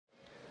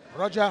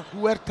Roger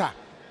Huerta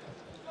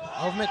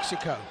of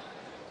Mexico.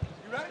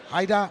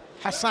 Hayder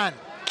Hassan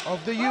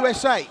of the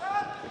USA.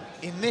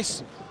 In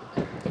this,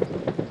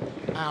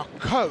 our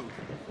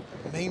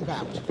co-main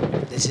bout.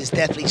 This is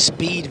definitely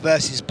speed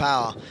versus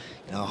power.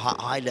 You know,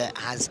 Hayder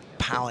has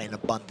power in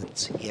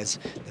abundance. He has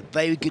a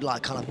very good,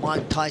 like, kind of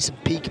Mike Tyson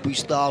peekaboo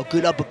style,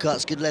 good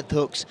uppercuts, good left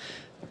hooks.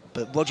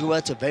 But Roger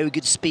Huerta, very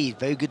good speed,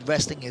 very good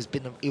wrestling.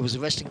 He was a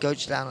wrestling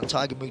coach down at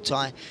Tiger Muay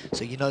Thai,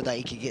 so you know that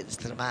he can get this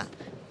to the mat.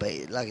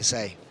 But like I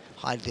say,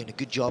 Hayder doing a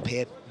good job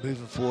here,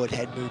 moving forward,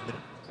 head movement,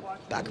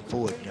 back and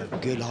forward. You know,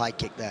 good high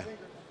kick there.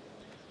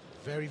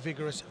 Very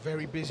vigorous,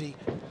 very busy.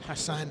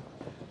 Hassan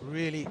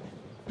really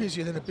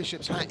busier than a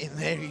bishop's hat in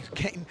there. He's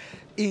getting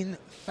in,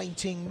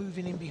 feinting,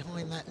 moving in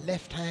behind that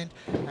left hand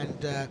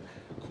and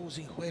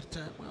causing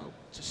Huerta, well,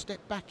 to step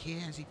back here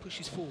as he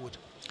pushes forward.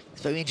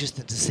 It's very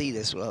interesting to see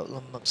this.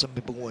 Well, some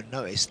people won't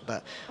notice,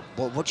 but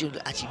Roger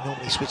actually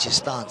normally switches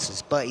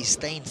stances, but he's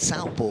staying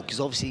southpaw because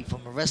obviously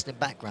from a wrestling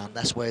background,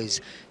 that's where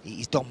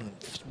he's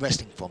dominant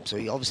wrestling from. So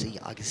he obviously,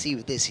 I can see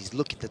with this, he's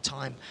looking to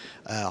time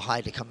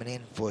Hayder coming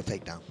in for a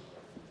takedown.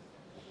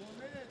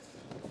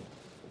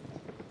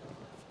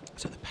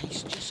 So the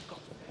pace just got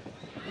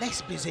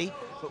less busy,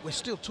 but we're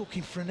still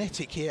talking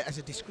frenetic here as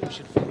a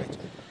description for it.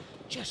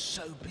 Just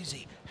so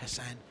busy,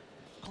 Hassan,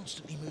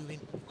 constantly moving,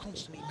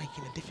 constantly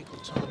making a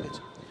difficult target.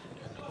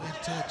 And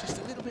Huerta just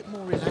a little bit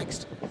more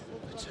relaxed,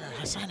 but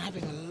Hassan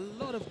having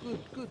a lot of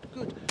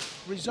good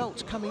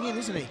results coming in,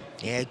 isn't he?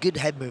 Yeah, good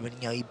head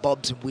movement. You know, he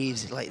bobs and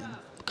weaves, like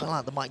kind of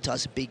like the Mike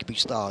Tyson peekaboo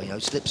style. You know,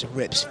 slips and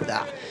rips.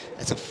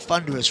 That's a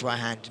thunderous right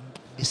hand,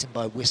 missing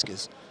by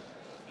whiskers.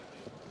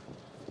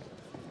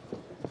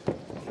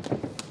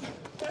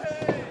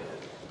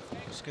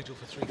 Scheduled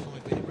for 3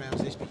 5-minute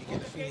rounds this, but you get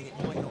the feeling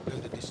it might not go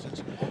the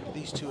distance.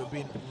 These two have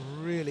been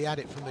really at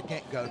it from the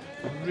get-go.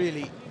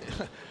 Really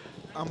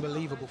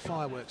unbelievable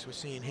fireworks we're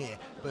seeing here.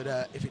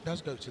 But if it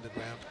does go to the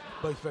ground,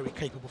 both very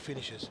capable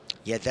finishers.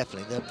 Yeah,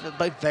 definitely. They're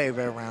both very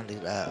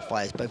rounded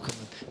fighters.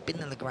 Both been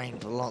in the grain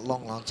for a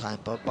long time.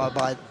 But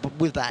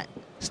with that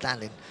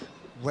standing,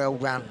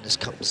 well-roundedness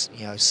comes,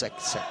 you know,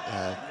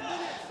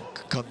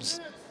 comes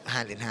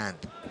hand in hand.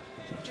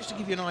 Just to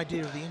give you an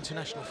idea of the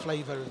international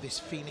flavour of this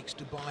Phoenix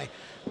Dubai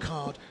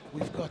card,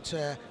 we've got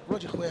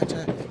Roger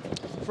Huerta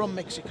from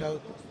Mexico,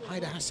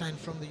 Hayder Hassan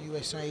from the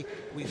USA,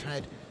 we've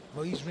had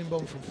Moise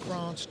Rimbon from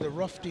France,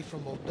 Derofti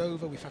from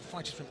Moldova, we've had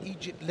fighters from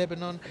Egypt,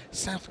 Lebanon,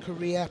 South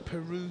Korea,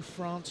 Peru,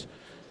 France.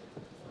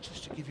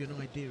 Just to give you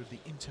an idea of the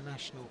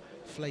international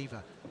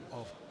flavour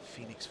of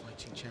Phoenix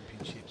Fighting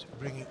Championships,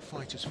 bringing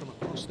fighters from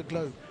across the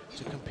globe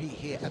to compete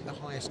here at the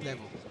highest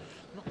level.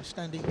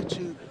 Notwithstanding the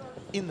two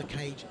in the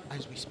cage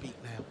as we speak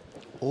now.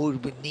 All we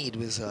would need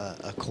was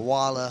a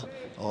koala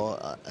or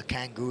a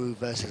kangaroo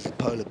versus a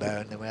polar bear,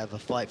 and then we have a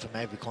fight from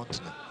every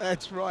continent.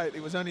 That's right.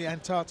 It was only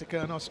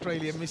Antarctica and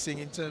Australia missing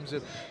in terms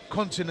of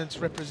continents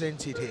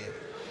represented here.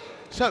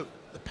 So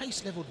the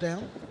pace leveled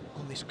down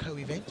on this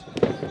co-event.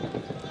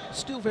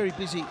 Still very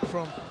busy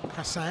from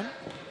Hassan,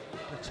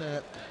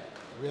 but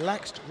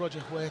relaxed Roger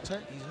Huerta.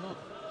 He's not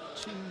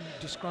too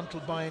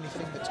disgruntled by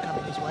anything that's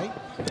coming his way.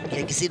 Yeah,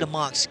 you can see the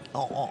marks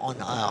on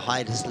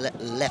Hayder's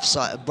left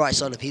side, right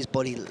side of his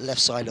body,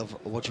 left side of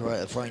Roger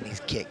Huerta throwing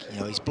his kick. You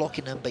know, he's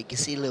blocking them, but you can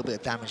see a little bit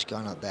of damage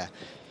going up there.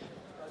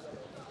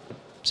 I'm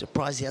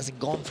surprised he hasn't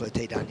gone for a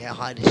takedown yet.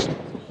 Hayder's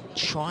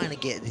trying to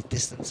get the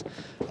distance,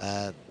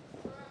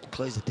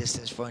 close the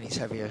distance, throwing his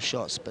heavier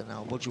shots, but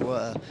now Roger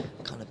Huerta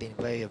kind of being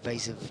very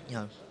evasive, you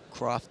know,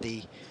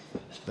 crafty,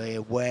 very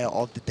aware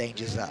of the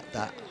dangers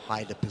that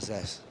Hayder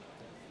possesses.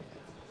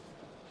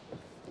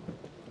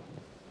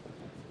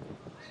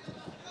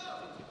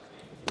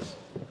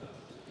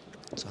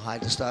 So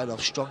Hayder started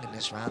off strong in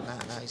this round. Now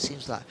it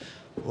seems like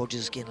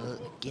Roger's getting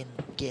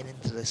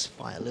into this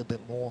fight a little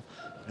bit more,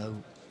 you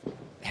know,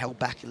 held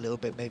back a little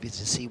bit maybe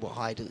to see what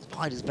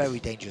Hayder's very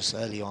dangerous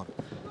early on.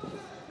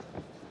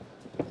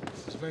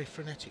 It was very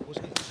frenetic,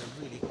 wasn't it? It was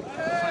a really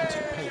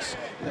frantic pace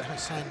that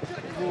Hassan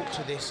brought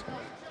to this.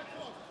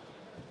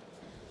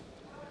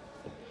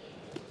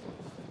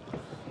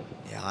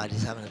 Yeah,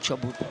 Hayder's having a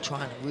trouble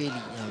trying to really, you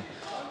know,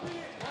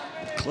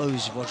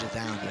 close Roger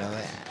down, you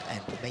know,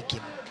 and make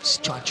him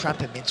try and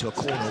trap him into a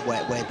corner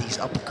where these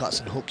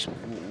uppercuts and hooks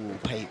will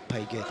pay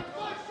good.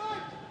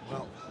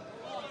 Well,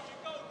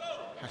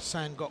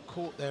 Hassan got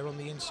caught there on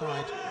the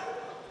inside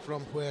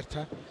from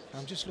Huerta.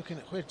 I'm just looking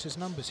at Huerta's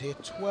numbers here,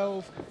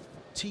 12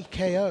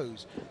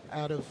 TKOs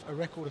out of a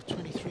record of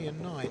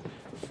 23-9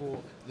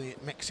 for the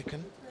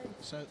Mexican.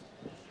 So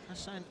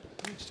Hassan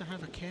needs to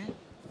have a care.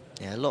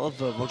 Yeah, a lot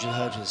of Roger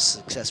Huerta's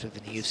success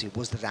within the UFC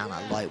was the down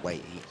at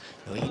lightweight.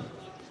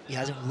 He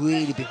hasn't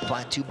really been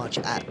fighting too much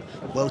at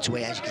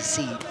welterweight, as you can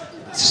see,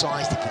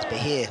 size difference. But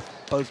here,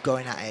 both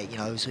going at it, you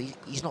know, so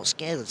he's not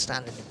scared of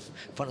standing in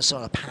front of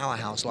sort of a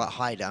powerhouse like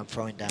Hayder and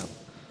throwing down.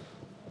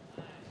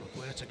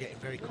 Huerta getting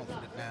very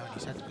confident now, and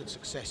he's had good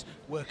success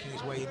working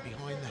his way in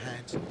behind the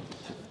hands.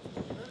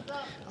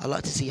 I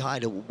like to see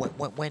Hayder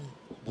when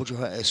Roger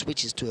Huerta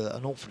switches to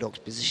an orthodox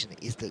position,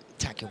 is to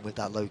attack him with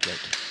that low kick.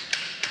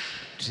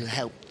 to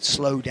help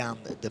slow down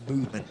the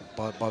movement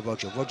by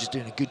Roger. Roger's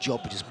doing a good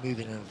job of just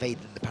moving and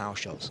evading the power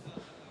shots.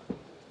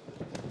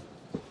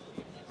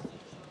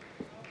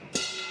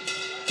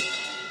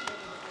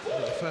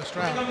 First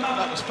round,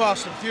 that was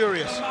fast and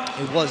furious.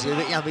 It was.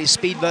 I mean,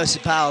 speed versus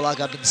power,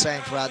 like I've been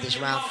saying throughout this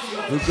round.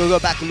 We'll go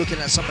back and looking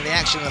at some of the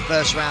action in the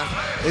first round.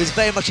 It was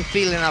very much a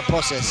feeling out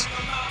process.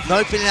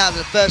 No feeling out of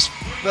the first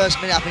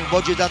minute. I think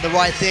Roger done the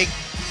right thing.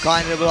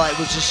 Kind of like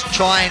was just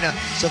trying to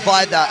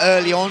survive that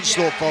early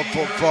onslaught from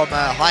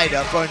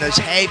Hayder, throwing those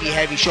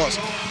heavy shots.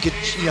 Could,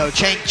 you know,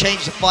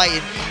 change the fight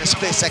in a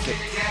split second.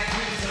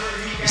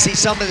 You see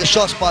some of the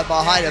shots by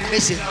Hayder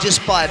missing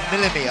just by a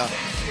millimeter.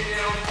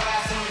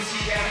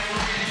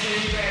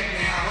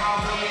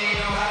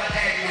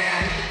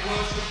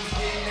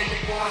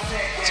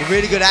 It's a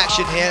really good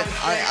action here.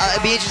 I'd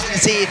be interested to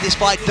see if this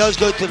fight does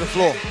go to the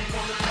floor.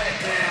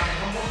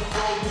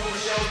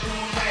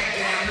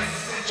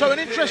 So an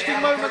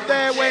interesting moment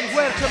there when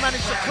Huerta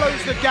managed to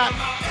close the gap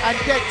and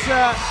get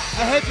a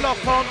headlock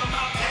on.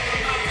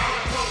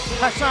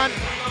 Hassan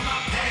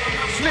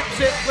slips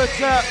it, but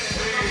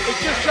it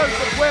just shows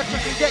that Huerta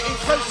can get in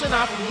close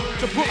enough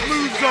to put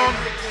moves on,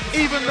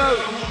 even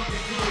though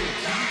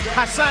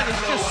Hassan is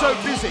just so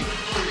busy.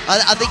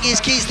 I think his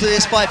keys to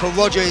this fight for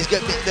Roger is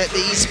the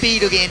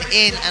speed of getting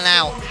in and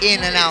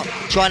out,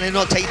 trying to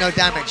not take no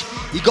damage.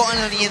 He got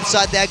in on the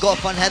inside there, got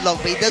a front headlock,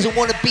 but he doesn't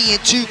want to be in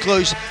too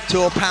close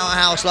to a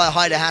powerhouse like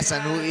Hayder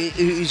Hassan,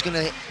 who's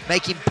going to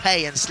make him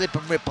pay and slip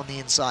and rip on the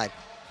inside.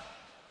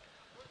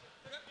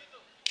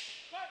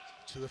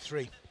 2 of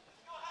 3.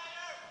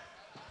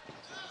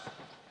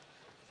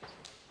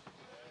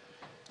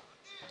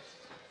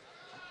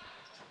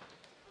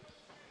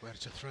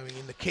 Huerta throwing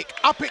in the kick.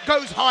 Up it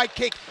goes, high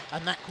kick.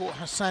 And that caught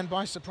Hassan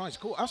by surprise.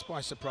 Caught us by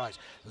surprise.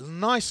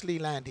 Nicely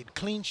landed,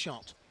 clean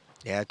shot.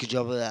 Yeah, good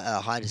job.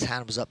 Hayder's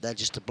hand was up there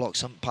just to block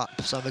some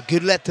a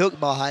good left hook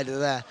by Hayder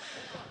there.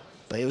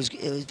 But it was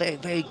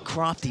very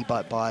crafty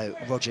by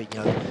Roger. You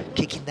know,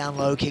 kicking down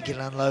low.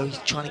 He's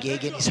trying to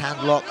get his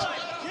hand locked.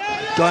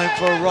 Going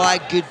for a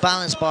ride. Good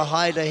balance by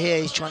Hayder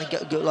here. He's trying to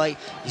get like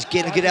he's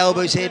getting good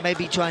elbows here.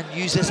 Maybe try and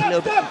use this a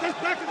little bit.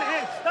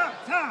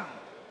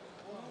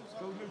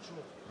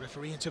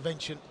 Referee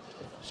intervention,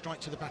 strike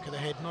to the back of the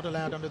head, not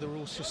allowed under the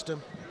rule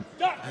system.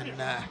 And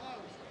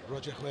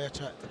Roger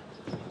Huerta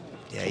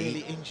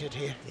clearly injured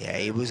here. Yeah,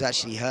 he was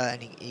actually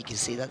hurt, and you can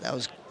see that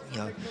was, you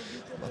know,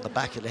 on the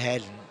back of the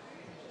head,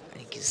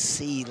 and you can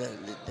see that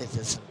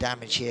there's some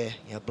damage here.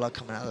 You know, blood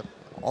coming out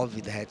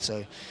of the head.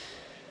 So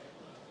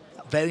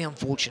very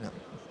unfortunate.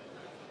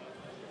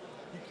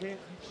 Good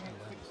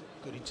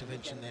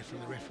intervention there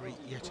from the referee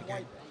yet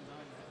again,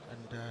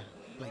 and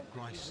Blake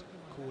Grice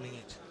calling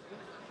it.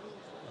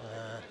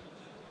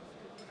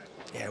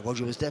 Yeah,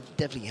 Roger was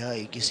definitely hurt.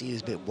 You can see he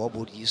was a bit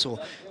wobbled. You saw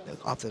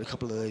after a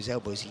couple of those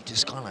elbows, he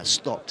just kind of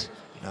stopped,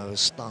 you know, was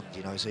stunned,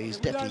 you know, so he's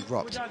definitely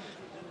rocked.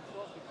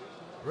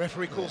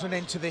 Referee calls an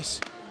end to this.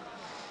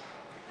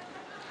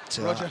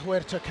 So, Roger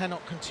Huerta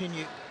cannot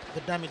continue.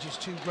 The damage is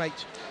too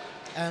great.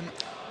 I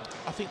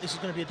think this is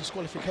going to be a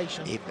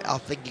disqualification. I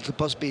think it could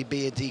possibly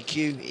be a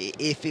DQ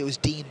if it was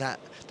deemed that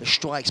the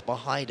strikes by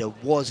Hayder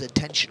was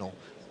intentional,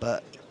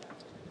 but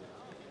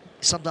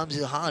sometimes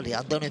it's hard.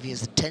 I don't know if he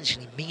was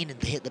intentionally meaning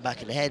to hit the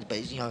back of the head,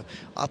 but, you know,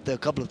 after a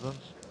couple of them,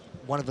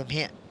 one of them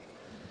hit.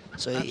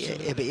 So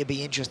it'd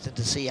be interesting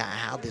to see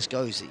how this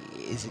goes.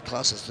 Is it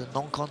classed as a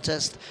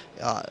non-contest,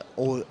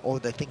 or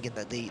they're thinking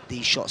that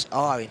these shots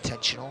are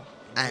intentional?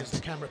 And as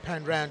the camera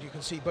panned round, you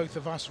can see both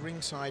of us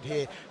ringside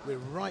here. We're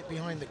right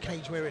behind the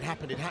cage where it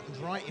happened. It happened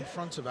right in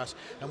front of us,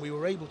 and we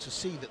were able to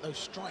see that those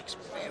strikes,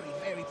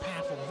 very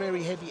powerful,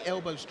 very heavy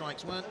elbow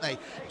strikes, weren't they,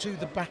 to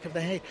the back of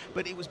the head.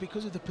 But it was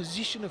because of the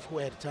position of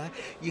Huerta.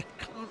 You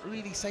can't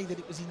really say that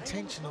it was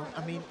intentional.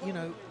 I mean, you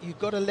know, you've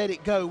got to let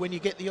it go when you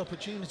get the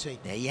opportunity.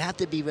 Yeah, you have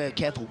to be very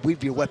careful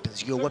with your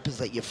weapons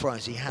that you're throwing,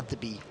 so you have to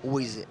be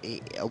always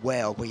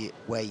aware of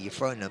where you're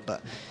throwing them.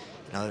 But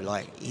you know,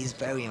 like, he's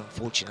very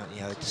unfortunate,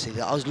 you know, to see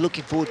that. I was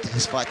looking forward to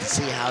this fight to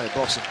see how it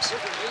blossoms.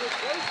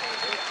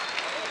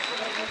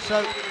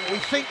 So we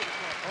think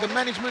the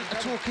management are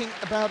talking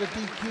about a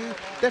DQ.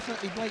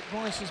 Definitely Blake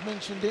Grice has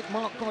mentioned it.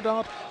 Mark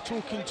Goddard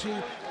talking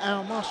to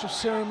our Master of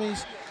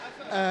Ceremonies,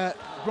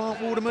 Grant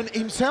Waterman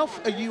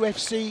himself, a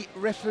UFC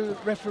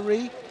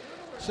referee.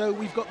 So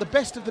we've got the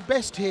best of the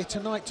best here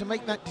tonight to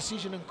make that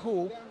decision and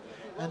call.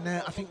 And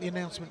I think the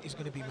announcement is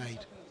going to be made.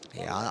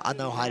 Yeah, I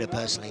know Hayder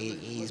personally.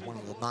 He's one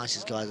of the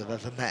nicest guys I've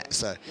ever met,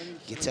 so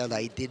you can tell that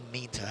he didn't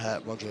mean to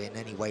hurt Roger in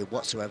any way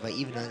whatsoever.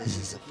 Even though this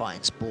is a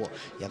fighting sport,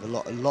 you have a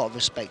lot of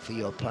respect for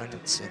your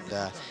opponents, and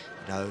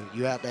you know,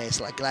 you're out there. It's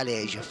like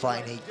gladiators. You're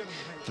fighting.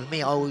 For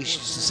me, I always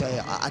used to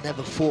say I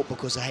never fought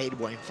because I hated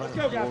what in front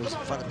of me. What was in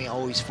front of me, I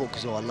always fought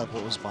because I loved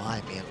what was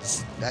behind me, and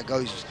that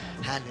goes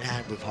hand in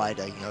hand with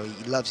Hayder. You know,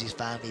 he loves his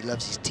family, he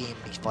loves his team,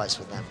 and he fights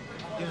for them.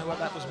 You know what,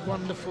 that was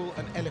wonderful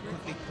and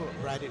eloquently put,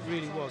 Brad. It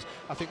really was.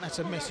 I think that's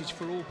a message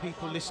for all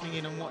people listening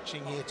in and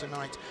watching here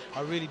tonight.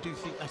 I really do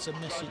think that's a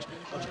message,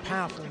 a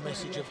powerful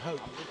message of hope,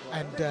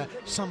 and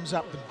sums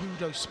up the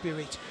Budo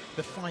spirit,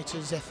 the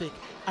fighter's ethic,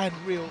 and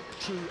real,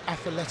 true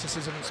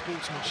athleticism and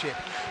sportsmanship.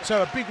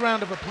 So a big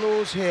round of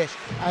applause here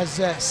as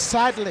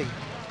sadly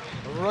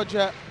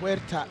Roger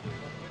Huerta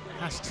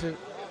has to...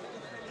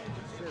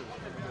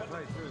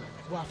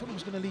 Well, I thought he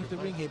was going to leave the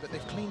ring here, but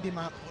they've cleaned him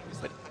up,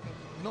 but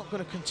not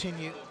going to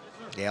continue.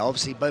 Yeah,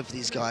 obviously both of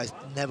these guys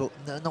no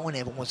one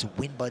ever wants to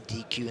win by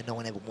DQ, and no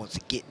one ever wants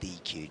to get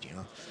DQ'd, you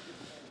know.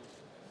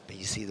 But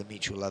you see the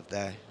mutual love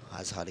there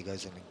as Hayder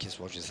goes in and kisses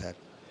Roger's head.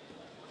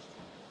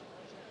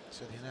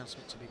 So the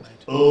announcement to be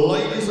made.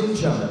 Ladies and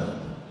gentlemen,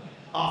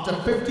 after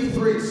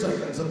 53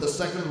 seconds of the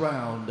second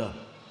round,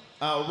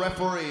 our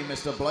referee,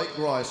 Mr. Blake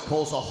Rice,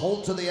 calls a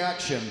halt to the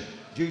action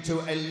due to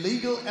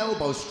illegal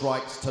elbow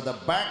strikes to the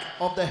back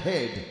of the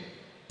head,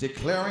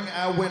 declaring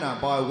our winner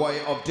by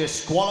way of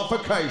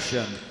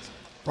disqualification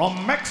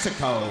from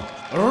Mexico,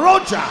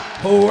 Roger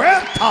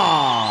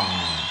Huerta.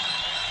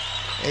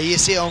 Yeah, you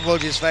see it on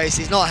Roger's face.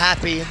 He's not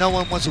happy, and no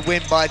one wants to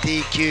win by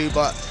DQ,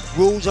 but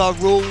rules are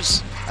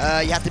rules.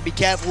 You have to be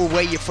careful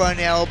where you're throwing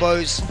the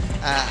elbows,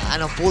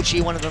 and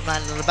unfortunately one of them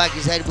landed on the back of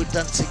his head, would have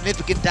done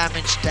significant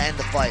damage to end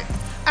the fight.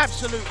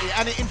 Absolutely,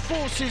 and it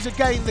enforces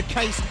again the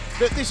case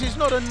that this is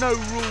not a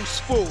no-rule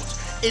sport.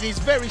 It is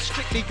very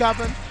strictly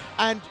governed,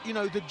 and you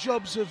know, the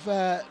jobs of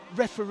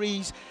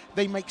referees,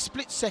 they make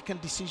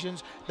split-second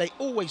decisions. They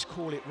always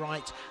call it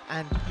right,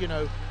 and you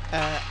know,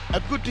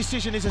 a good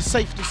decision is a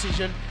safe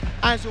decision,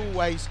 as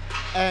always.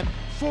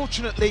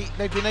 Fortunately,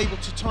 they've been able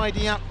to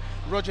tidy up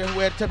Roger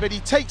Huerta, but he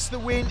takes the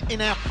win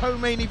in our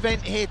co-main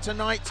event here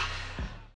tonight.